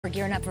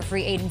gearing up for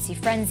free agency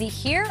frenzy.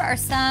 Here are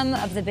some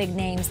of the big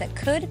names that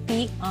could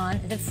be on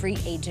the free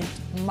agent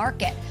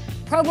market.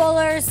 Pro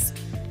Bowlers,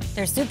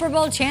 they're Super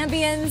Bowl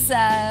champions.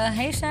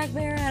 Hey, Shaq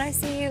Barrett, I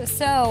see you.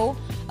 So,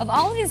 of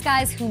all of these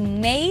guys who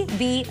may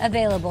be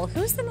available,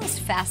 who's the most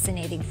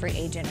fascinating free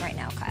agent right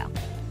now, Kyle?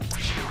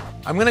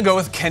 I'm going to go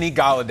with Kenny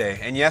Golladay.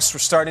 And yes, we're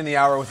starting the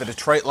hour with the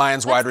Detroit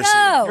Lions wide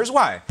receiver. Here's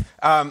why.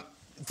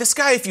 This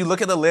guy, if you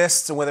look at the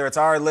lists, and whether it's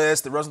our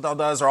list, the Rosenthal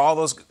does, or all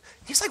those,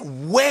 he's like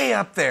way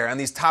up there on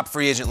these top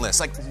free agent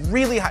lists, like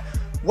really high.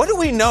 What do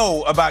we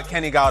know about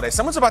Kenny Golladay?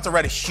 Someone's about to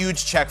write a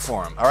huge check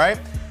for him, all right?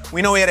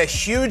 We know he had a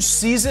huge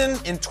season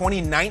in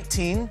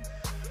 2019.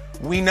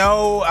 We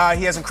know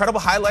he has incredible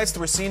highlights that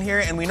we're seeing here,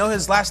 and we know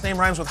his last name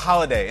rhymes with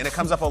holiday, and it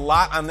comes up a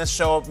lot on this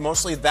show,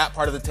 mostly that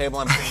part of the table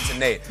I'm saying to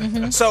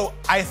Nate. So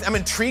I'm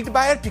intrigued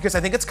by it because I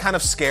think it's kind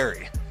of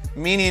scary,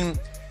 meaning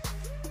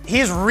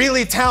he's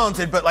really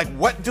talented, but like,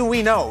 what do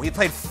we know? He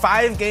played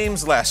 5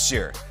 games last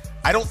year.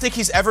 I don't think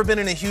he's ever been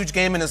in a huge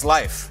game in his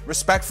life,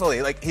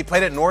 respectfully. Like, he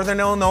played at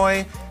Northern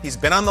Illinois. He's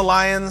been on the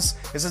Lions.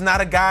 This is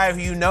not a guy who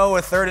you know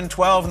a 3rd and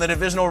 12 in the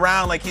divisional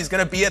round, like he's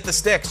going to be at the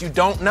sticks. You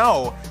don't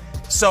know.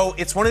 So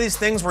it's one of these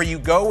things where you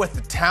go with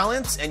the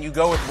talent and you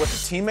go with what the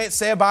teammates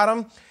say about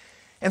him.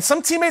 And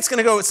some teammates going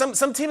to go, some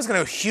team's going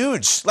to go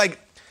huge. Like,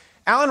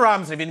 Allen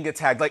Robinson, if he didn't get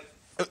tagged, like,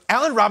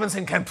 Allen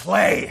Robinson can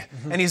play,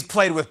 and he's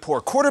played with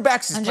poor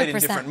quarterbacks. He's 100%. Played in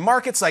different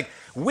markets. Like,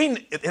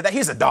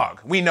 he's a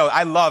dog. We know.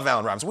 I love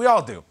Allen Robinson. We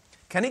all do.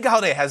 Kenny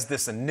Golladay has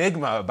this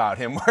enigma about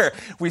him where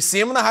we see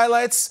him in the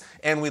highlights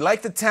and we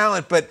like the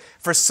talent, but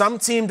for some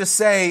team to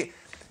say,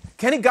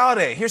 Kenny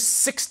Golladay, here's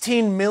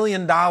 $16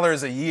 million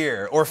a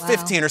year, or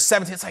 15 or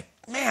 17, it's like,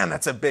 man,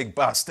 that's a big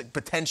bust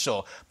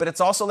potential. But it's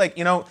also like,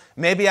 you know,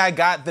 maybe I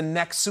got the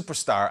next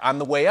superstar on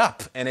the way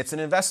up, and it's an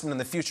investment in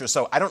the future.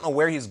 So I don't know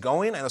where he's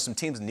going. I know some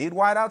teams need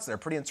wideouts. They're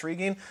pretty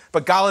intriguing.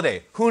 But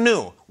Golladay, who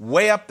knew?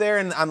 Way up there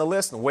on the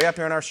list and way up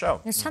here in our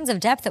show. There's tons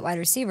of depth at wide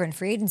receiver in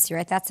free agency,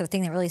 right? That's the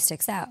thing that really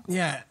sticks out.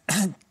 Yeah.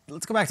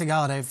 Let's go back to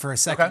Golladay for a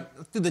second. Okay.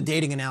 Let's do the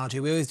dating analogy.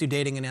 We always do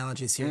dating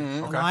analogies here.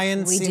 The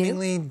Lions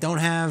seemingly don't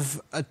have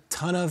a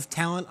ton of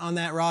talent on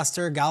that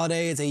roster.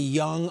 Golladay is a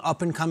young,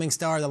 up-and-coming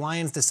star. The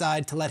Lions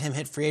decide to let him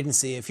hit free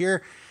agency. If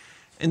you're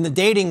in the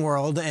dating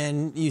world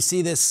and you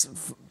see this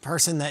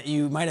person that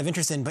you might have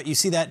interest in, but you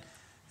see that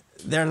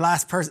their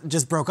last person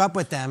just broke up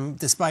with them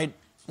despite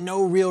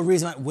no real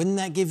reason, wouldn't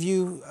that give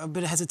you a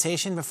bit of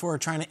hesitation before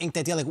trying to ink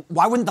that deal? Like,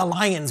 why wouldn't the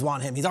Lions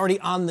want him? He's already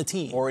on the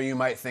team. Or you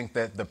might think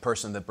that the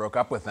person that broke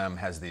up with them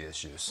has the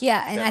issues.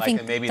 Yeah, and I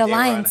think maybe the they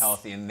Lions were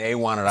unhealthy and they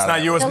wanted out of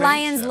it. The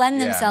Lions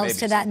lend themselves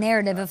to that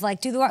narrative of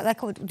like, do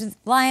the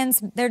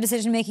Lions, their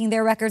decision making,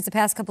 their records the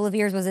past couple of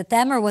years, was it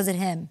them or was it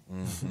him?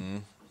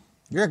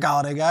 You're a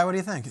Golladay guy. What do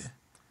you think?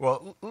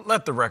 Well,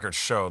 let the record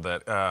show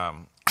that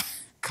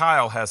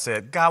Kyle has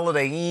said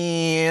Golladay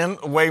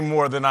in way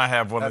more than I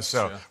have on the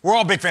show. True. We're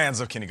all big fans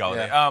of Kenny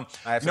Golladay. Yeah.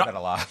 I have said that a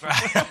lot.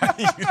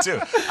 You too.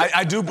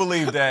 I do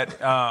believe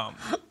that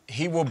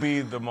he will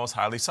be the most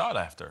highly sought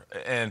after,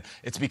 and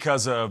it's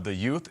because of the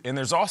youth. And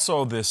there's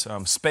also this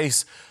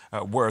space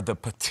where the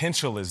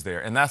potential is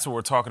there, and that's what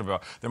we're talking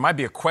about. There might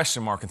be a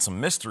question mark and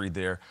some mystery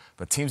there,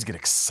 but teams get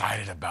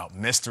excited about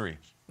mystery.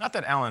 Not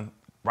that Allen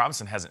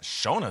Robinson hasn't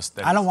shown us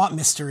that. I don't want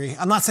mystery.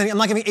 I'm not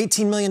giving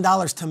 $18 million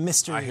to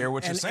mystery. I hear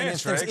what you're saying, and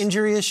if Trey. there's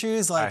injury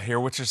issues, like, I hear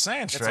what you're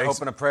saying, Trey. It's a hope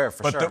and a prayer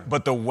for sure.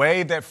 But the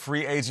way that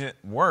free agency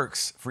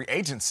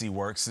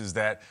works is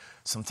that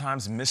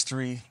sometimes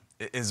mystery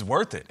is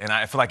worth it. And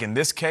I feel like in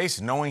this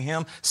case, knowing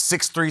him,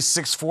 6'3",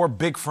 6'4",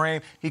 big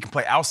frame, he can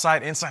play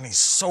outside, inside, and he's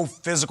so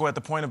physical at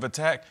the point of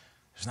attack.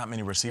 There's not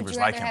many receivers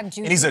like him.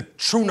 And he's a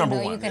true number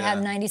one. You could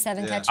have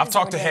 97 catches. I've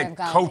talked to head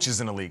coaches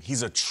in the league.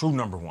 He's a true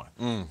number one.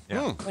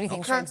 What do you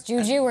think, Shuggs?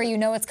 Juju, where you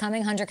know it's coming,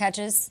 100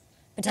 catches?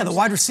 Yeah, the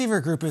wide receiver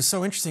group is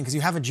so interesting because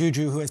you have a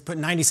Juju who has put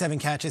 97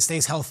 catches,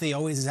 stays healthy,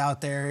 always is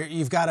out there.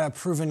 You've got a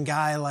proven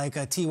guy like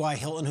a T.Y.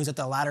 Hilton who's at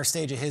the latter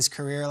stage of his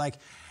career. Like,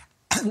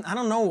 I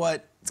don't know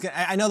what.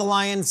 I know the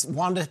Lions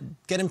wanted to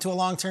get him to a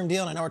long-term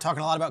deal, and I know we're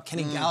talking a lot about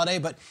Kenny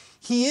Golladay, but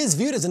he is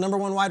viewed as a number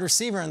one wide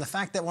receiver, and the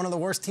fact that one of the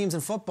worst teams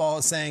in football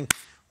is saying,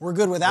 we're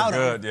good without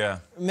him.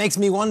 Makes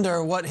me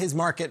wonder what his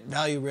market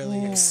value really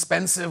is.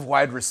 Expensive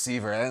wide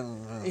receiver. I don't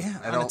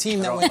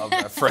love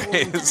that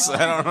phrase.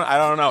 I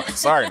don't know.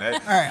 Sorry, Nate. All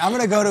right, I'm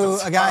going to go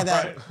to a guy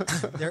that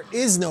there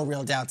is no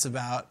real doubts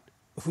about,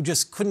 who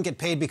just couldn't get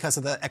paid because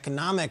of the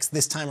economics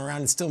this time around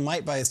and still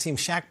might by his team,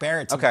 Shaq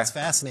Barrett. It's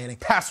fascinating.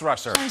 Pass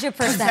rusher.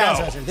 100%. Pass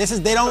rusher.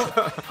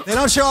 They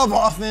don't show up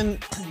often.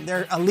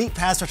 They're elite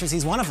pass rushers.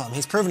 He's one of them.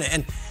 He's proven it.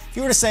 And if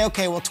you were to say,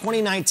 okay, well,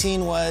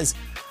 2019 was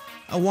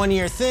a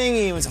one-year thing.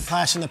 He was a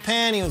flash in the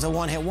pan. He was a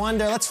one-hit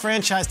wonder. Let's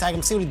franchise tag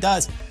him, see what he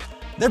does.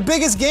 Their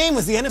biggest game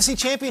was the NFC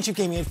Championship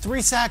game. He had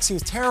 3 sacks. He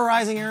was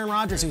terrorizing Aaron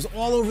Rodgers. He was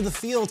all over the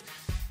field.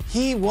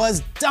 He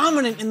was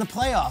dominant in the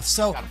playoffs.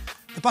 So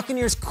the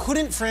Buccaneers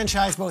couldn't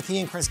franchise both he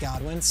and Chris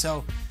Godwin.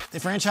 So they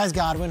franchised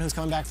Godwin, who's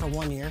coming back for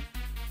 1 year.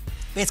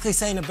 Basically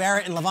saying to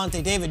Barrett and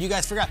Levante David, you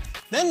guys forgot.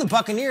 Then the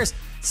Buccaneers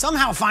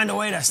somehow find a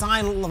way to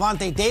sign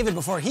Levante David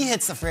before he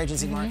hits the free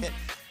agency market.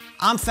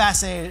 I'm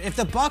fascinated. If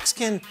the Bucks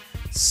can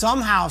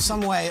somehow,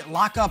 some way,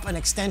 lock up an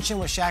extension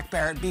with Shaq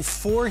Barrett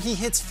before he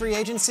hits free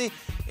agency,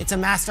 it's a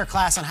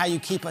masterclass on how you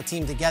keep a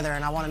team together,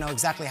 and I want to know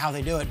exactly how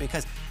they do it,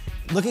 because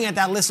looking at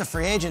that list of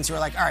free agents, you were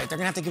like, all right, they're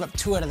going to have to give up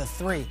 2 out of the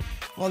 3.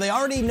 Well, they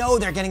already know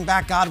they're getting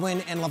back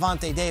Godwin and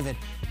Levante David.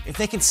 If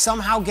they can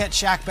somehow get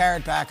Shaq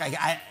Barrett back,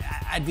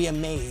 I'd be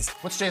amazed.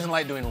 What's Jason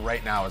Light doing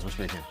right now as we're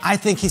speaking? I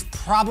think he's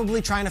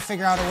probably trying to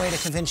figure out a way to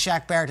convince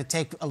Shaq Barrett to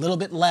take a little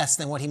bit less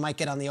than what he might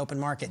get on the open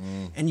market.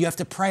 And you have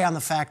to prey on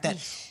the fact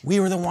that we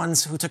were the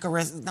ones who took a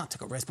risk, not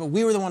took a risk, but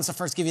we were the ones to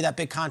first give you that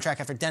big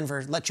contract after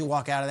Denver let you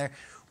walk out of there.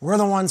 We're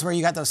the ones where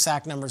you got those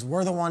sack numbers.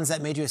 We're the ones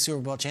that made you a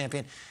Super Bowl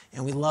champion,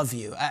 and we love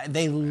you.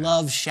 They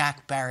love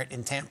Shaq Barrett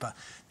in Tampa.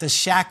 Does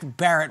Shaq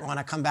Barrett want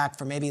to come back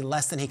for maybe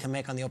less than he can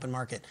make on the open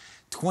market?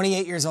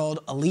 28 years old,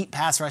 elite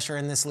pass rusher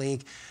in this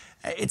league.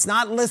 It's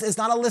not a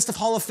list of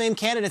Hall of Fame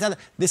candidates.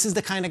 This is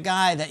the kind of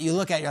guy that you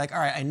look at, you're like, all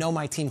right, I know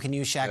my team can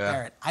use Shaq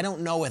Barrett. I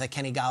don't know with a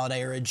Kenny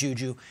Golladay or a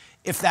Juju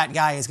if that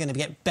guy is going to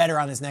get better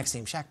on his next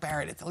team. Shaq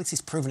Barrett, at least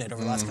he's proven it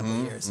over the last couple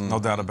of years. No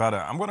doubt about it.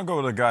 I'm going to go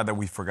with a guy that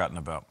we've forgotten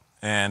about.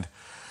 And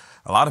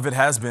a lot of it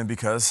has been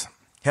because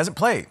he hasn't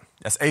played.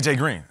 That's A.J.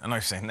 Green. I know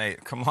you're saying,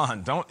 Nate, come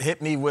on, don't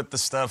hit me with the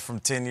stuff from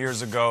 10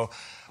 years ago.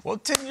 Well,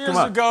 10 years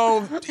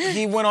ago,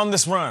 he went on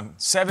this run.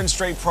 7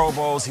 straight Pro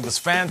Bowls. He was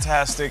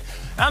fantastic.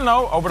 I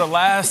know over the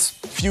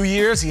last few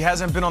years, he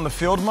hasn't been on the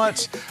field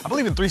much. I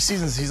believe in 3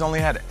 seasons, he's only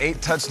had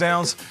 8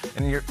 touchdowns.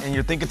 And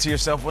you're thinking to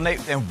yourself, well,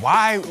 Nate, and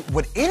why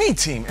would any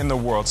team in the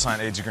world sign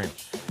A.J. Green?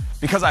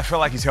 Because I feel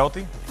like he's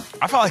healthy.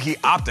 I felt like he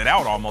opted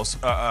out almost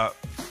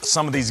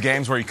some of these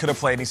games where he could have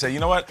played. And he said, you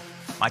know what?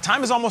 My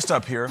time is almost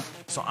up here,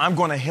 so I'm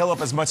going to heal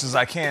up as much as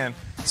I can.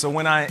 So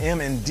when I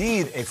am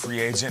indeed a free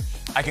agent,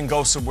 I can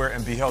go somewhere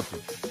and be healthy.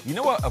 You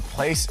know what a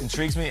place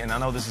intrigues me? And I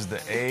know this is the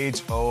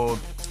age-old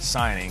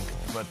signing,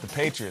 but the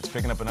Patriots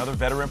picking up another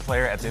veteran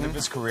player at the end of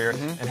his career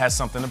and has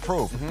something to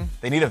prove.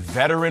 They need a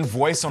veteran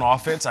voice on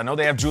offense. I know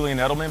they have Julian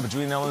Edelman, but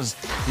Julian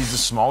Edelman, he's the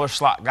smaller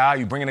slot guy.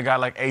 You bring in a guy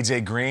like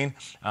A.J. Green,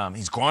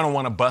 he's going to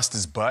want to bust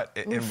his butt.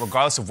 And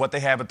regardless of what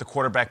they have at the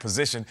quarterback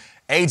position,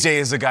 A.J.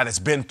 is a guy that's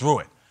been through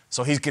it.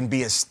 So he can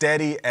be as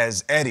steady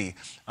as Eddie.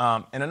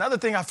 And another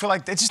thing, I feel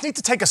like they just need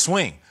to take a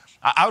swing.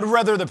 I would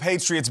rather the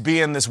Patriots be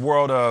in this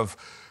world of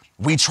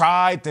we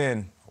tried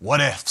than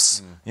what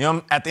ifs. You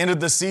know, at the end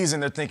of the season,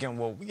 they're thinking,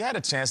 well, we had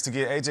a chance to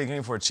get A.J.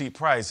 Green for a cheap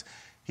price.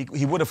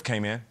 He would have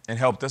came in and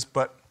helped us,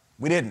 but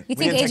we didn't. We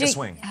didn't take a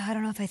swing. I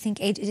don't know if I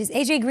think is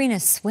A.J. Green a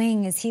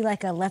swing? Is he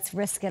like a let's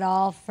risk it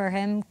all for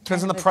him?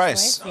 Depends on the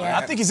price. Yeah.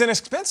 I think he's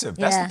inexpensive.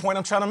 That's the point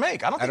I'm trying to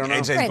make. I don't think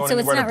A.J.'s going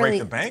anywhere to break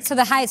the bank. So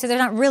they're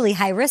not really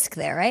high risk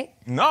there, right?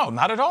 No,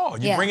 not at all.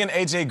 You bring in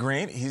A.J.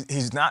 Green,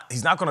 he's not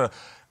going to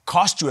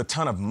cost you a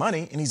ton of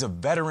money, and he's a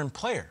veteran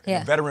player,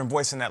 a veteran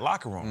voice in that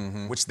locker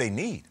room, which they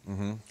need.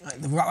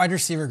 The wide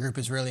receiver group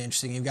is really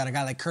interesting. You've got a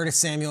guy like Curtis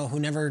Samuel who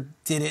never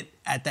did it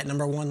at that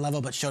 #1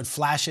 level but showed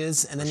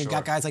flashes, and then you've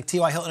got guys like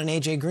T.Y. Hilton and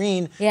A.J.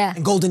 Green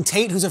and Golden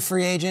Tate, who's a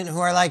free agent, who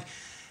are like,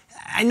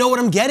 I know what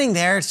I'm getting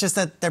there. It's just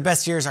that their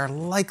best years are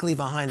likely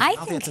behind them. I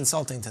don't think it's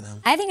insulting to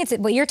them. I think it's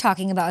what you're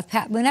talking about.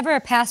 Whenever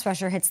a pass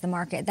rusher hits the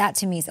market, that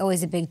to me is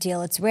always a big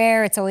deal. It's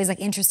rare. It's always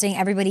like interesting.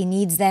 Everybody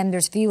needs them.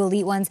 There's few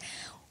elite ones.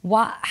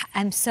 Why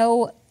I'm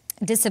so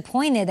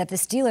disappointed that the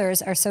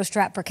Steelers are so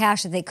strapped for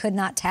cash that they could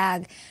not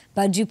tag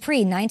Bud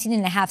Dupree.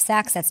 19.5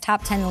 sacks. That's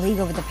top 10 in the league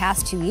over the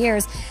past 2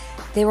 years.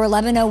 They were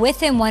 11-0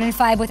 with him,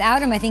 1-5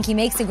 without him. I think he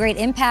makes a great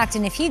impact.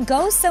 And if he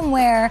goes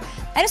somewhere,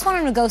 I just want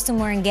him to go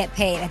somewhere and get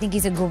paid. I think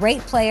he's a great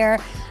player.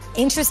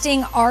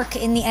 Interesting arc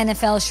in the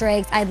NFL,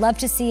 Schrags. I'd love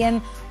to see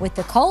him with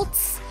the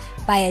Colts,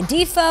 by a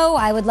Defoe.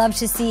 I would love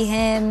to see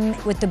him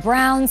with the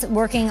Browns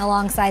working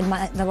alongside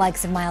the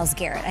likes of Myles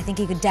Garrett. I think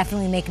he could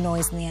definitely make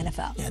noise in the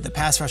NFL. Yeah, the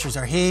pass rushers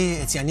are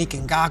it's Yannick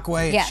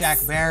Ngakoue, it's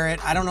Shaq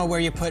Barrett. I don't know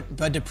where you put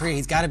Bud Dupree.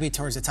 He's got to be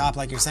towards the top,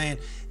 like you're saying.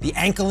 The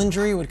ankle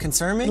injury would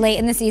concern me. Late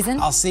in the season.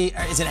 I'll see.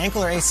 Is it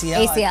ankle or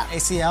ACL? ACL.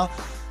 ACL.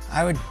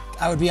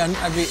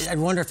 I'd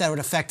wonder if that would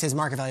affect his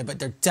market value, but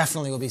there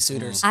definitely will be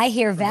suitors. I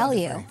hear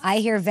value. I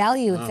hear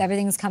value if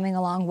everything's coming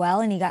along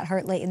well and he got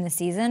hurt late in the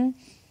season.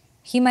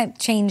 He might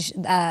change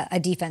a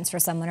defense for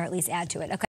someone or at least add to it. Okay.